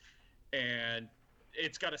durability, and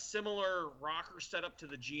it's got a similar rocker setup to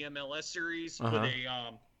the GMLS series with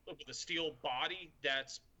a steel body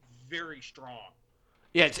that's very strong.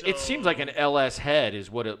 Yeah, it seems like an LS head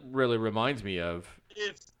is what it really reminds me of.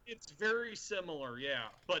 It's very similar, yeah,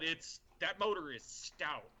 but that motor is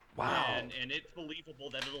stout. Wow. And it's believable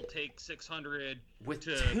that it'll take 600 With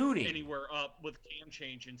to tuning. anywhere up with cam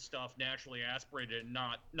change and stuff naturally aspirated and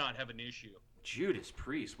not have an issue. Judas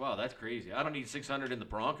Priest. Wow, that's crazy. I don't need 600 in the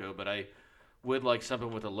Bronco, but I would like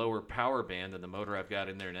something with a lower power band than the motor I've got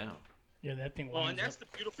in there now. Yeah, that thing. Well, and winds that's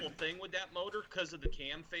up. the beautiful thing with that motor because of the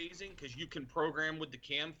cam phasing, because you can program with the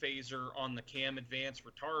cam phaser on the cam advanced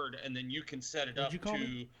retard, and then you can set it What'd up you call to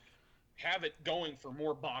me? have it going for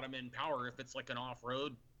more bottom end power if it's like an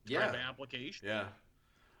off-road Yeah. type of application. Yeah.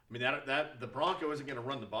 I mean, that the Bronco isn't going to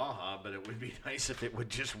run the Baja, but it would be nice if it would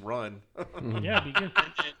just run. Yeah, it'd be good.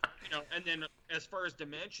 And then as far as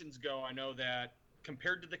dimensions go, I know that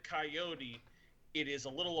compared to the Coyote, it is a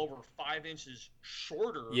little over 5 inches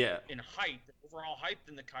shorter in height, overall height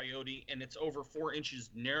than the Coyote, and it's over 4 inches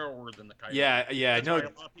narrower than the Coyote. Yeah, I That's know. why a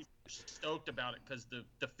lot of people are stoked about it because the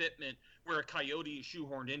fitment where a Coyote is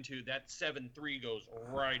shoehorned into, that 7.3 goes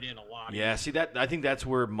right in a lot. Yeah, see that I think that's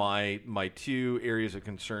where my two areas of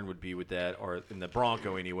concern would be with that, or in the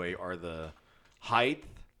Bronco anyway, are the height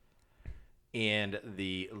and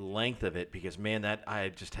the length of it, because man, that I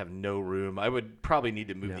just have no room. I would probably need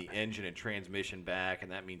to move the engine and transmission back,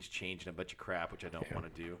 and that means changing a bunch of crap, which I don't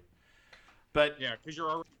want to do. But Yeah, because you're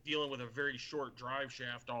already dealing with a very short drive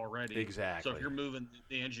shaft already. Exactly. So if you're moving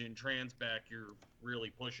the engine and trans back, you're really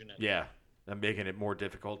pushing it. yeah, I'm making it more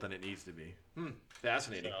difficult than it needs to be.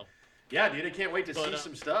 Fascinating. So, Yeah, dude, I can't wait to But, see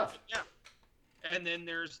some stuff. yeah. And then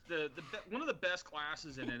there's one of the best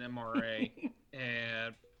classes in an MRA,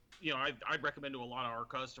 and I'd recommend to a lot of our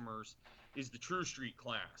customers is the True Street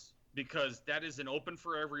class, because that is an open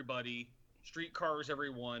for everybody. Street cars,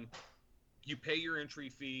 everyone. You pay your entry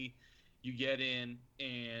fee, you get in,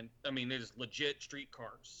 and I mean it is legit street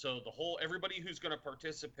cars. So everybody who's going to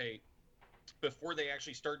participate before they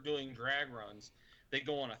actually start doing drag runs, they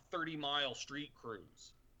go on a 30-mile street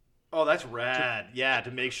cruise. Oh, that's rad. Yeah,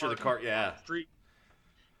 to make sure the car. Yeah. Street.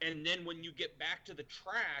 And then when you get back to the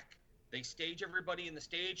track, they stage everybody in the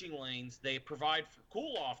staging lanes. They provide for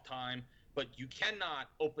cool-off time, but you cannot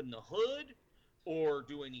open the hood or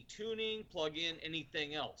do any tuning, plug in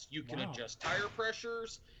anything else. You can adjust tire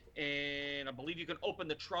pressures, and I believe you can open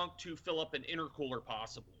the trunk to fill up an intercooler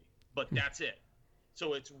possibly, but that's it.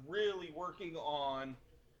 So it's really working on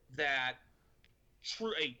that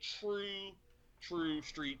true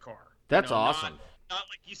street car. That's awesome. Not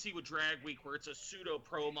like you see with Drag Week where it's a pseudo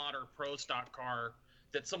pro mod or pro stock car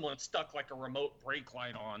that someone stuck like a remote brake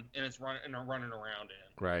light on and it's running around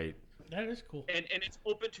in. Right. That is cool. And it's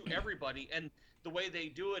open to everybody. And the way they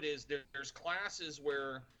do it is there's classes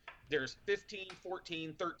where there's 15,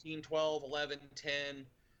 14, 13, 12, 11, 10,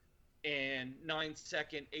 and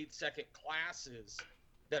 9-second, 8-second classes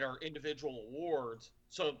that are individual awards.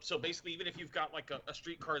 So basically, even if you've got like a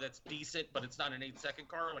street car that's decent, but it's not an 8-second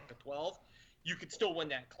car, like a 12, you could still win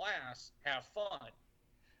that class, have fun.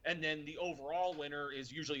 And then the overall winner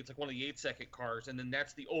is usually it's like one of the 8-second cars, and then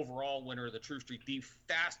that's the overall winner of the True Street, the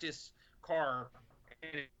fastest car.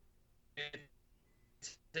 And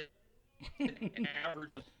it's an average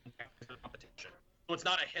competition. So it's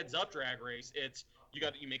not a heads-up drag race. It's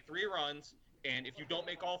you make 3 runs, and if you don't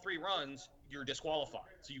make all 3 runs, you're disqualified.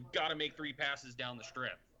 So you've got to make 3 passes down the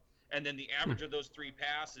strip, and then the average of those 3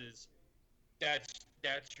 passes, that's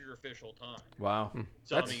your official time. Wow.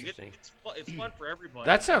 So That's I mean, it's fun for everybody.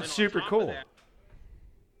 That sounds And then on super top of cool. that-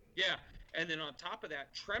 yeah, and then on top of that,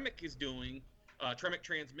 Tremec is doing. Tremec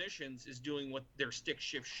Transmissions is doing what their stick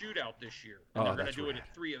shift shootout this year, and they're going to that's do it rad.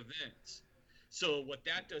 at 3 events. So what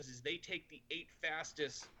that does is they take the 8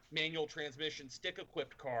 fastest manual transmission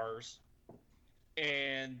stick-equipped cars,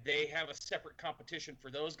 and they have a separate competition for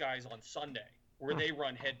those guys on Sunday where they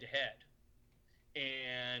run head-to-head,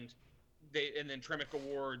 and then Tremec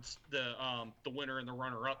awards the winner and the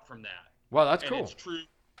runner-up from that. Wow, that's And cool. it's true.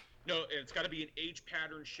 No, it's got to be an H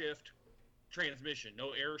pattern shift transmission.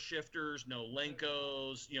 No air shifters, no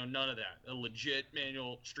Lenkos, none of that. A legit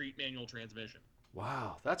street manual transmission.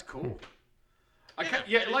 Wow, that's cool. I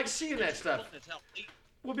and like it's seeing that stuff. fun as hell.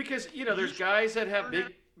 Well, because there's guys that have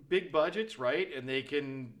big budgets, right, and they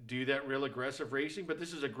can do that real aggressive racing. But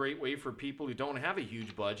this is a great way for people who don't have a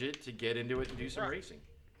huge budget to get into it and do some racing.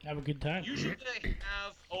 Have a good time. Usually they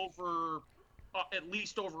have at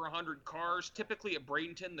least over 100 cars. Typically at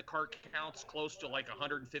Bradenton, the car counts close to like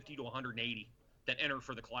 150 to 180 that enter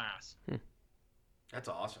for the class. That's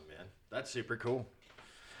awesome, man. That's super cool.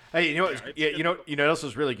 Hey, you know what? Yeah, You know what else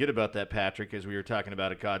was really good about that, Patrick, is we were talking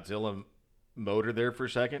about a Godzilla motor there for a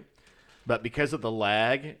second, but because of the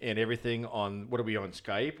lag and everything on what are we on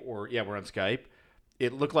Skype or we're on Skype.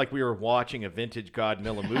 It looked like we were watching a vintage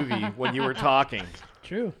Godzilla movie when you were talking.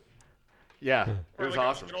 True. Yeah, it Or was like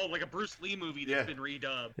awesome. like a Bruce Lee movie that's been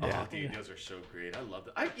redubbed. Oh, dude, those are so great. I love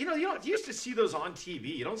that. You used to see those on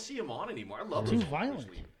TV. You don't see them on anymore. I love Too those. violent.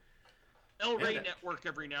 El Rey that- Network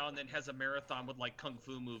every now and then has a marathon with like kung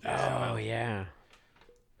fu movies. Oh yeah,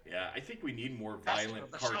 Yeah, I think we need more That's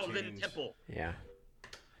violent the Shaolin cartoons. Temple. yeah.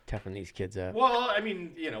 Toughen these kids up. Well, I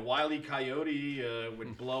mean, Wile E. Coyote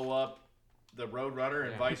would blow up the Roadrunner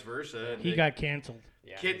and vice versa. And He got canceled.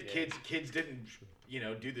 Yeah, kids didn't,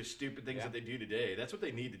 do the stupid things that they do today. That's what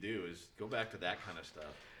they need to do is go back to that kind of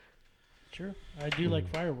stuff. True. I do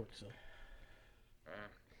like fireworks, though.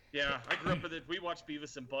 Yeah, I grew up with it. We watched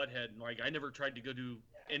Beavis and Butthead, and I never tried to go do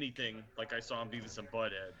anything like I saw on Beavis and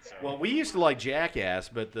Butthead. So. Well, we used to like Jackass,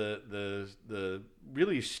 but the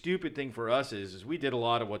really stupid thing for us is we did a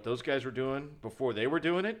lot of what those guys were doing before they were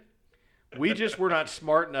doing it. We just were not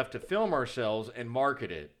smart enough to film ourselves and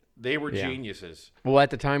market it. They were geniuses. Well,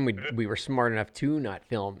 at the time we were smart enough to not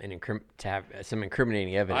film and to have some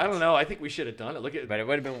incriminating evidence. I don't know. I think we should have done it. Look at, but it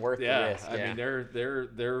would have been worth the risk. I mean,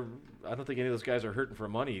 they're. I don't think any of those guys are hurting for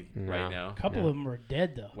money right now. A couple of them are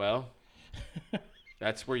dead, though. Well,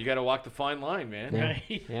 that's where you got to walk the fine line, man.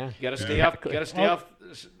 Right? Yeah. You got to stay off. You got to stay off.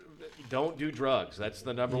 Don't do drugs. That's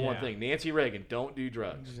the number one thing. Nancy Reagan, don't do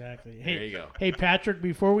drugs. Exactly. There you go. Hey, Patrick,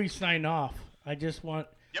 before we sign off, I just want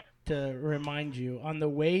to remind you, on the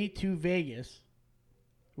way to Vegas,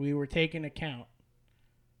 we were taking account.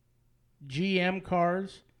 GM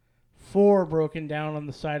cars, 4 broken down on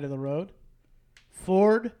the side of the road.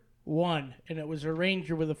 Ford, 1, and it was a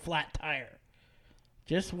Ranger with a flat tire.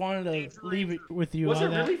 Just wanted to leave it with you Was on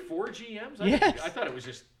it that. really 4 GMs? Yes. I thought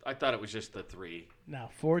it was just the 3. No,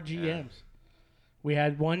 4 GMs. We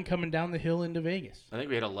had one coming down the hill into Vegas. I think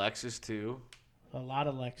we had a Lexus too. A lot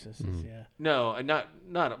of Lexuses, yeah. No,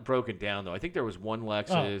 not broken down though. I think there was one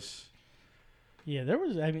Lexus. Yeah, there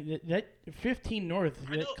was. I mean, that 15 North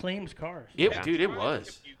I that know. claims cars. Dude, it drive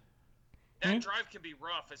was. can be- That drive can be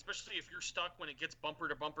rough, especially if you're stuck when it gets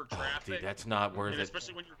bumper-to-bumper traffic. Dude, that's not worth and it.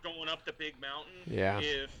 especially when you're going up the big mountain. Yeah.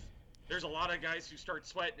 If there's a lot of guys who start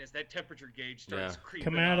sweating as that temperature gauge starts creeping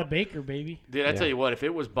Coming out up. of Baker, baby. Dude, I Yeah. tell you what, if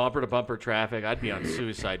it was bumper to bumper traffic, I'd be on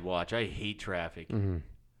suicide watch. I hate traffic. Mm-hmm.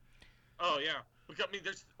 Oh yeah, because I mean,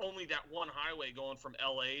 there's only that one highway going from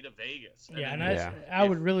L.A. to Vegas. Yeah, then- and Yeah. I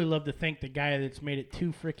would really love to thank the guy that's made it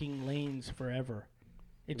 2 freaking lanes forever.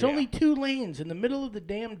 It's Yeah. only 2 lanes in the middle of the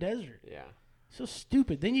damn desert. Yeah. So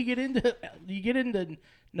stupid. Then you get into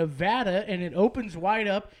Nevada and it opens wide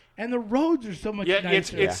up and the roads are so much Yeah,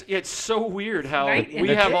 nicer. it's so weird how Night and we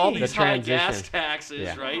have all day. these The high gas transition. taxes,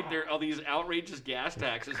 Yeah. right? There are all these outrageous gas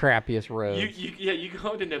taxes. Crappiest roads. You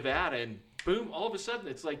go to Nevada and boom, all of a sudden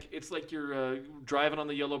it's like you're driving on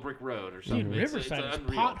the yellow brick road or something. Dude, It's Riverside is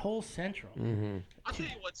unreal. pothole central. Mm-hmm. I'll tell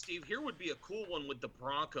you what, Steve. Here would be a cool one with the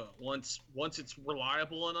Bronco. Once it's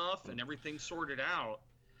reliable enough and everything's sorted out,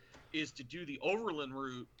 is to do the overland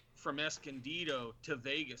route from Escondido to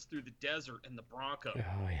Vegas through the desert in the Bronco. Oh,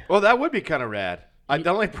 yeah. Well, that would be kind of rad. The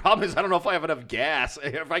only problem is I don't know if I have enough gas.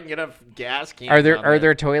 If I can get enough gas cans. Are on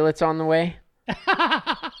there toilets on the way?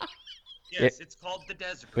 Yes, it's called the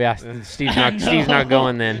desert. Yeah, Steve's not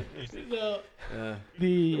going then.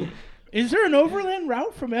 Is there an overland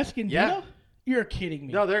route from Escondido? Yeah. You're kidding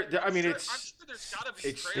me. No, I mean, I'm it's sure there's gotta be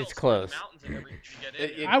it's- trails it's close. through the mountains and everything to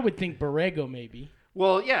get in. It- I would think Borrego maybe.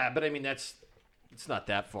 well, yeah, but I mean it's not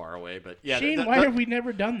that far away. But yeah, Shane, why have we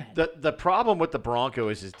never done that? the problem with the Bronco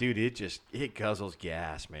is dude, it guzzles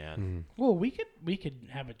gas, man. Well, we could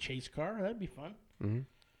have a chase car. That'd be fun. Mhm.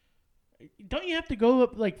 Don't you have to go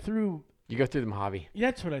up like through? You go through the Mojave.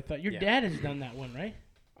 That's what I thought. Your Yeah. dad has done that one, right?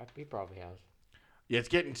 He probably has. Yeah, it's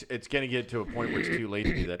going to get to a point where it's too late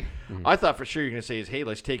to do that. I thought for sure you're going to say is, hey,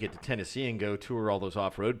 let's take it to Tennessee and go tour all those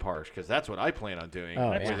off-road parks because that's what I plan on doing.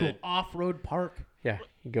 Oh, That's yeah. a cool off-road park. Yeah,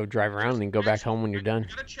 you go drive around and then go back home when you're done.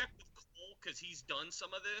 I gotta check with Cole because he's done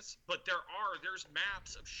some of this, but there's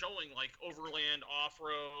maps of showing like overland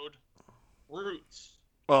off-road routes.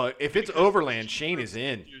 Well, if it's overland, Shane is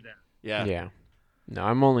in. Do that. Yeah. Yeah. No,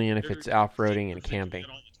 I'm only in if it's There's off-roading and people that do camping. it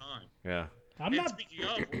all the time. Yeah. I'm And not. speaking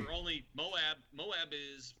of, we're only Moab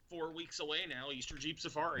is 4 weeks away now. Easter Jeep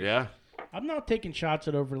Safari. Yeah. I'm not taking shots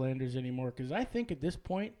at overlanders anymore because I think at this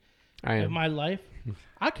point I of am. my life,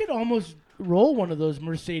 I could almost roll one of those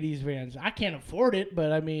Mercedes vans. I can't afford it,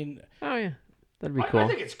 but I mean, Oh, yeah. That'd be I cool.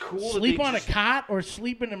 think it's cool. sleep that they on just- a cot or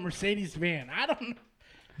sleep in a Mercedes van. I don't know.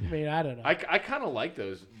 I mean, I don't know. I kind of like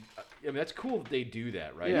those. I mean, that's cool that they do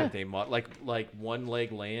that, right? Yeah. That they like one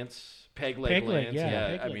leg Lance, peg leg Peg leg, Lance. yeah,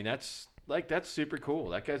 peg I leg. mean, that's super cool.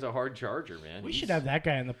 That guy's a hard charger, man. We He's- should have that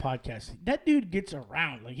guy on the podcast. That dude gets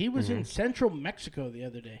around. Like he was in Central Mexico the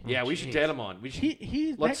other day. Yeah, we should get him on. We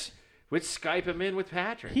should. Let's Let's Skype him in with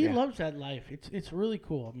Patrick. he loves that life. It's really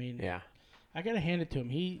cool. I mean, Yeah. I gotta hand it to him.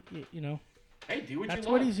 He Hey, do what that's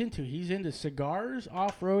you what love. he's into. He's into cigars,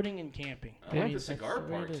 off-roading, and camping. I like mean, the that's cigar the way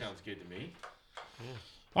it part. is. Sounds good to me.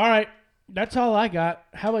 All right, that's all I got.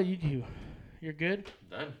 How about you two? You're good.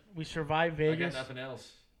 Done. We survived I got Vegas. nothing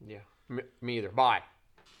else. Yeah. Me either. Bye.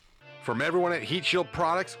 From everyone at Heat Shield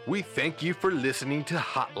Products, we thank you for listening to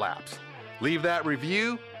Hot Laps. Leave that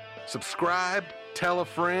review, subscribe, tell a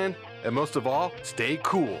friend, and most of all, stay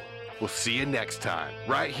cool. We'll see you next time,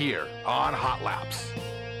 right here on Hot Laps.